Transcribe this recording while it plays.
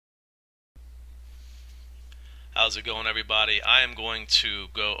How's it going, everybody? I am going to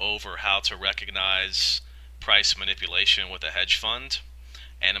go over how to recognize price manipulation with a hedge fund,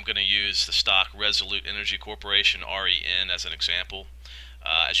 and I'm going to use the stock Resolute Energy Corporation, REN, as an example.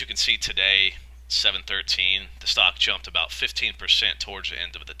 As you can see today, 7:13, the stock jumped about 15% towards the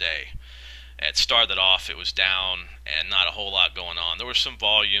end of the day. It started off, it was down and not a whole lot going on. There was some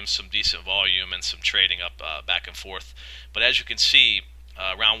volume, some decent volume, and some trading up back and forth. But as you can see,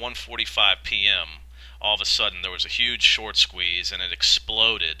 around 1:45 p.m., all of a sudden there was a huge short squeeze and it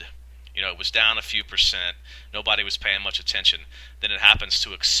exploded. You know, it was down a few percent. Nobody was paying much attention. Then it happens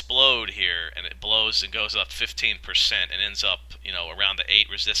to explode here, and it blows and goes up 15% and ends up, around the 8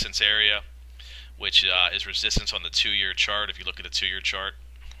 resistance area, which is resistance on the 2-year chart. If you look at the 2-year chart,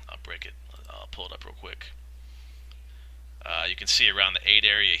 I'll break it. I'll pull it up real quick. You can see around the 8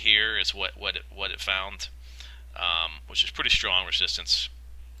 area here is what it found, which is pretty strong resistance.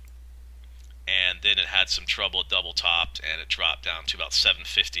 And then it had some trouble, double topped, and it dropped down to about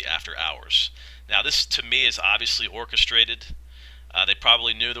 750 after hours. Now this to me is obviously orchestrated. They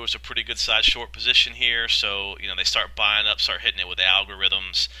probably knew there was a pretty good sized short position here, so they start buying up, start hitting it with the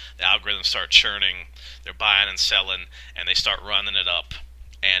algorithms. The algorithms start churning, they're buying and selling, and they start running it up,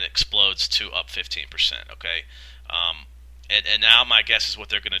 and it explodes to up 15%. Okay, and now my guess is what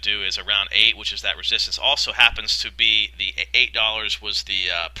they're going to do is around 8, which is that resistance, also happens to be the $8 was the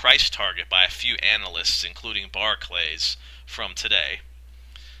price target by a few analysts, including Barclays from today.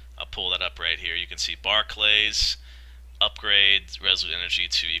 I'll pull that up right here. You can see Barclays upgrades Resolute Energy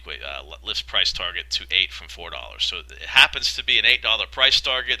to equate lifts price target to 8 from $4. So it happens to be an $8 price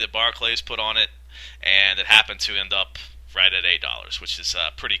target that Barclays put on it, and it happened to end up right at $8, which is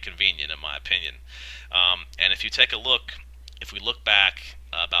pretty convenient in my opinion. And if you take a look, if we look back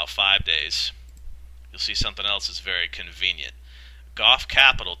about 5 days, you'll see something else that's very convenient. Goff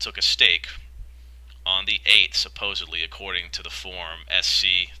Capital took a stake on the 8th, supposedly, according to the form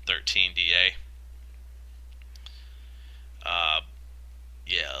SC13DA.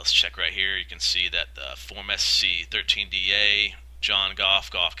 Yeah, let's check right here. You can see that the form SC13DA, John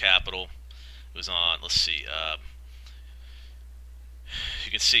Goff Capital, was on, let's see, you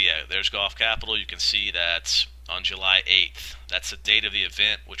can see, there's Goff Capital. You can see that on July 8th. That's the date of the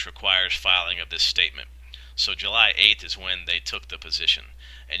event, which requires filing of this statement. So July 8th is when they took the position.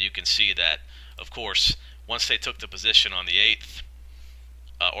 And you can see that, of course, once they took the position on the 8th,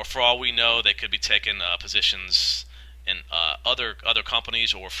 or for all we know, they could be taking positions in other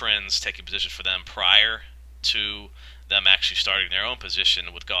companies or friends taking positions for them prior to them actually starting their own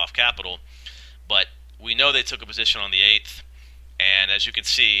position with Goff Capital. But we know they took a position on the 8th. And as you can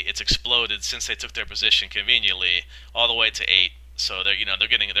see, it's exploded since they took their position conveniently all the way to 8. So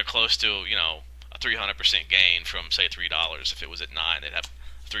they're close to a 300% gain from say $3. If it was at 9, they'd have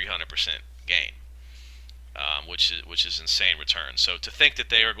 300% gain, which is insane return. So to think that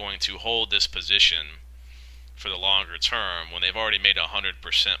they are going to hold this position for the longer term when they've already made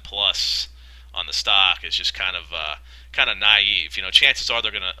 100% plus on the stock is just kind of naive. Chances are they're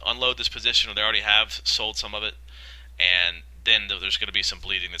going to unload this position, or they already have sold some of it, and then there's going to be some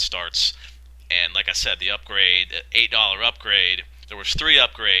bleeding that starts. And like I said, the upgrade, $8 upgrade, there was 3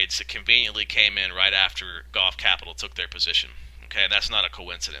 upgrades that conveniently came in right after Goff Capital took their position. Okay, and that's not a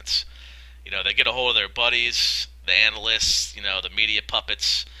coincidence. They get a hold of their buddies, the analysts, the media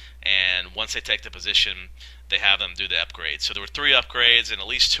puppets, and once they take the position, they have them do the upgrade. So there were 3 upgrades, and at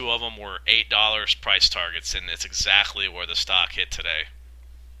least 2 of them were $8 price targets, and it's exactly where the stock hit today.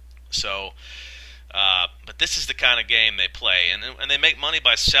 So but this is the kind of game they play, and they make money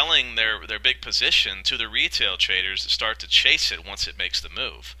by selling their big position to the retail traders that start to chase it once it makes the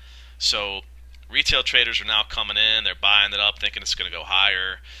move. So retail traders are now coming in, they're buying it up, thinking it's going to go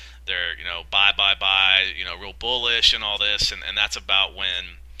higher. They're buy, real bullish and all this, and that's about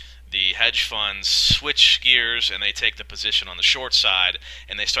when the hedge funds switch gears and they take the position on the short side,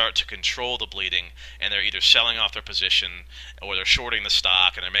 and they start to control the bleeding, and they're either selling off their position or they're shorting the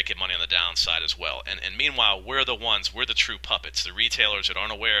stock, and they're making money on the downside as well. And meanwhile, we're the true puppets. The retailers that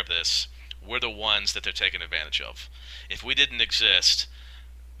aren't aware of this, we're the ones that they're taking advantage of. If we didn't exist,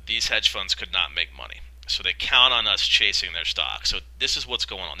 these hedge funds could not make money. So they count on us chasing their stock. So this is what's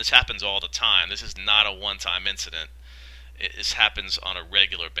going on. This happens all the time. This is not a one-time incident. This happens on a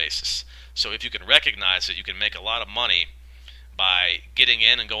regular basis. So if you can recognize it, you can make a lot of money by getting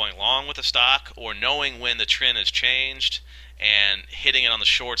in and going long with the stock, or knowing when the trend has changed and hitting it on the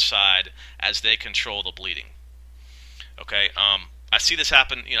short side as they control the bleeding. Okay, I see this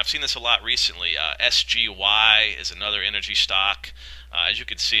happen. I've seen this a lot recently. SGY is another energy stock. As you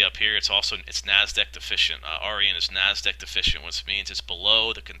can see up here, it's NASDAQ deficient. REN is NASDAQ deficient, which means it's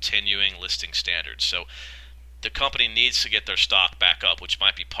below the continuing listing standards. So the company needs to get their stock back up, which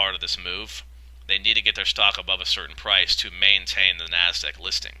might be part of this move. They need to get their stock above a certain price to maintain the NASDAQ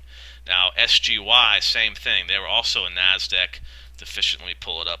listing. Now, SGY, same thing. They were also a NASDAQ deficient. Let me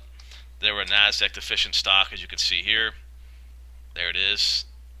pull it up. They were a NASDAQ deficient stock, as you can see here. There it is.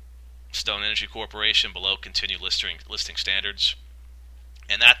 Stone Energy Corporation below continued listing standards.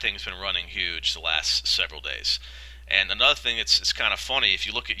 And that thing's been running huge the last several days. And another thing, it's kind of funny, if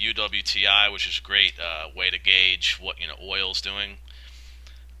you look at UWTI, which is a great way to gauge what oil's doing,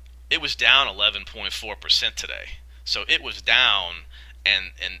 it was down 11.4% today. So it was down,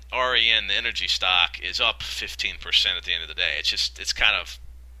 and REN, the energy stock, is up 15% at the end of the day. It's kind of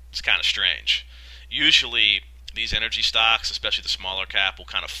strange. Usually these energy stocks, especially the smaller cap, will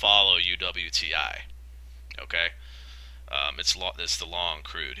kind of follow UWTI. Okay, it's the long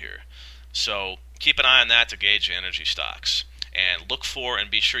crude here. So keep an eye on that to gauge the energy stocks, and look for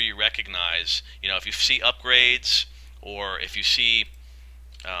and be sure you recognize, if you see upgrades, or if you see,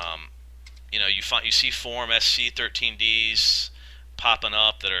 you see Form SC13Ds popping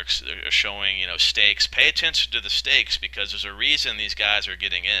up that are showing, stakes. Pay attention to the stakes, because there's a reason these guys are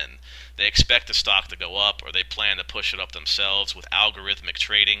getting in. They expect the stock to go up, or they plan to push it up themselves with algorithmic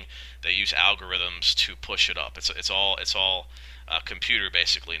trading. They use algorithms to push it up. It's all computer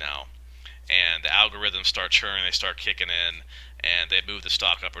basically now. And the algorithms start churning, they start kicking in, and they move the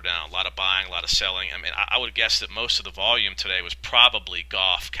stock up or down. A lot of buying, a lot of selling. I mean, I would guess that most of the volume today was probably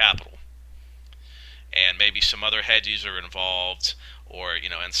Goff Capital. And maybe some other hedges are involved, or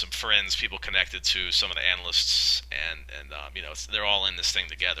and some friends, people connected to some of the analysts, and they're all in this thing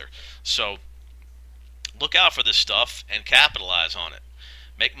together. So look out for this stuff and capitalize on it.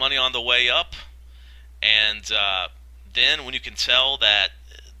 Make money on the way up, and then when you can tell that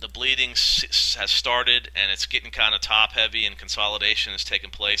the bleeding has started and it's getting kind of top heavy and consolidation is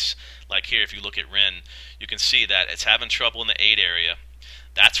taking place, like here, if you look at REN, you can see that it's having trouble in the 8 area.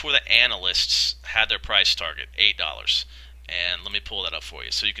 That's where the analysts had their price target, $8. And let me pull that up for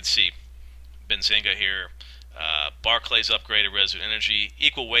you. So you can see Benzinga here, Barclays upgraded Resolute Energy,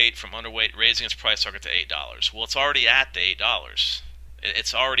 equal weight from underweight, raising its price target to $8. Well, it's already at the $8.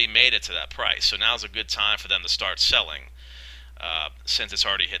 It's already made it to that price. So now's a good time for them to start selling, since it's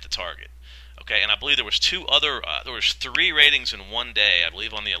already hit the target. Okay, and I believe there was 3 ratings in one day, I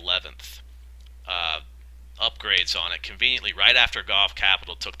believe on the 11th, upgrades on it, conveniently right after Goff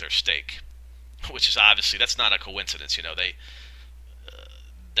Capital took their stake, which is obviously, that's not a coincidence.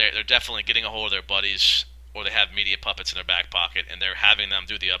 They're definitely getting a hold of their buddies, or they have media puppets in their back pocket, and they're having them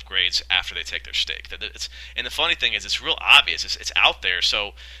do the upgrades after they take their stake. And the funny thing is, it's real obvious. It's out there,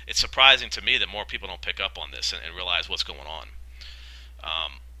 so it's surprising to me that more people don't pick up on this and realize what's going on.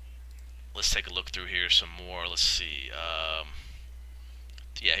 Let's take a look through here some more. Let's see.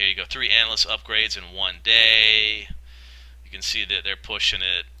 Yeah, here you go. 3 analyst upgrades in one day. You can see that they're pushing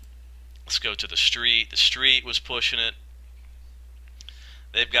it. Let's go to the street. The street was pushing it.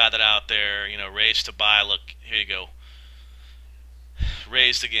 They've got it out there. Raised to buy. Look, here you go.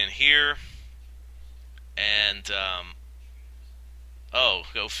 Raised again here. And, oh,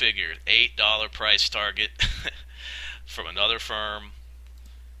 go figure. $8 price target from another firm.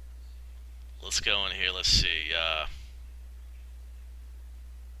 Let's go in here. Let's see.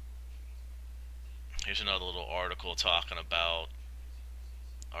 Here's another little article talking about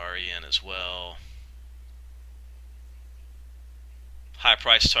REN as well. High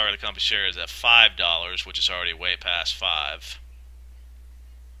price target of the company share is at $5, which is already way past $5.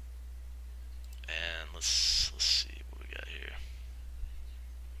 And let's see what we got here.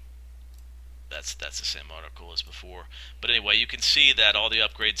 That's the same article as before. But anyway, you can see that all the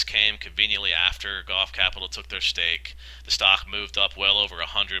upgrades came conveniently after Goff Capital took their stake. The stock moved up well over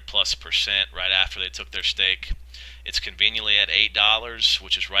 100+% right after they took their stake. It's conveniently at $8,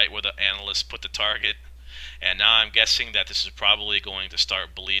 which is right where the analysts put the target. And now I'm guessing that this is probably going to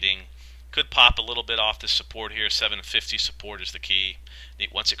start bleeding. Could pop a little bit off this support here. 750 support is the key.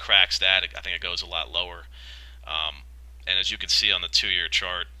 Once it cracks that, I think it goes a lot lower. And as you can see on the 2-year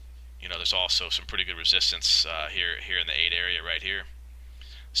chart, there's also some pretty good resistance here in the 8 area right here.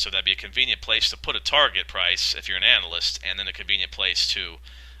 So that'd be a convenient place to put a target price if you're an analyst, and then a convenient place to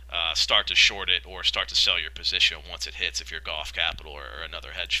start to short it or start to sell your position once it hits, if you're Goff Capital or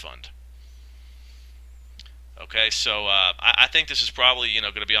another hedge fund. Okay, so I think this is probably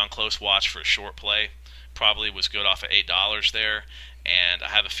going to be on close watch for a short play. Probably was good off of $8 there, and I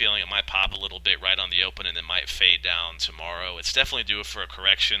have a feeling it might pop a little bit right on the open and it might fade down tomorrow. It's definitely due for a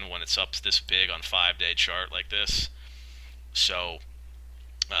correction when it's up this big on 5-day chart like this. So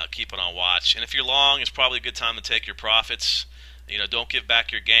keep it on watch. And if you're long, it's probably a good time to take your profits. Don't give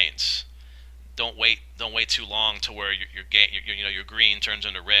back your gains. don't wait too long to where your green turns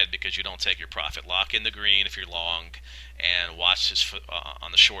into red because you don't take your profit. Lock in the green if you're long, and watch this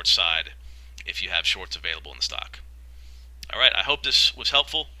on the short side if you have shorts available in the stock. All right, I hope this was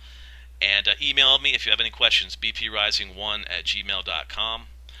helpful, and email me if you have any questions, bprising1@gmail.com,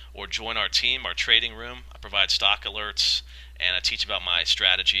 or join our team, our trading room. I provide stock alerts and I teach about my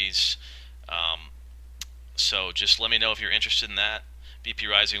strategies. So just let me know if you're interested in that.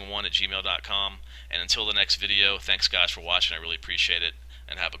 bprising1@gmail.com. And until the next video, thanks guys for watching. I really appreciate it,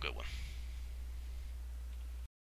 and have a good one.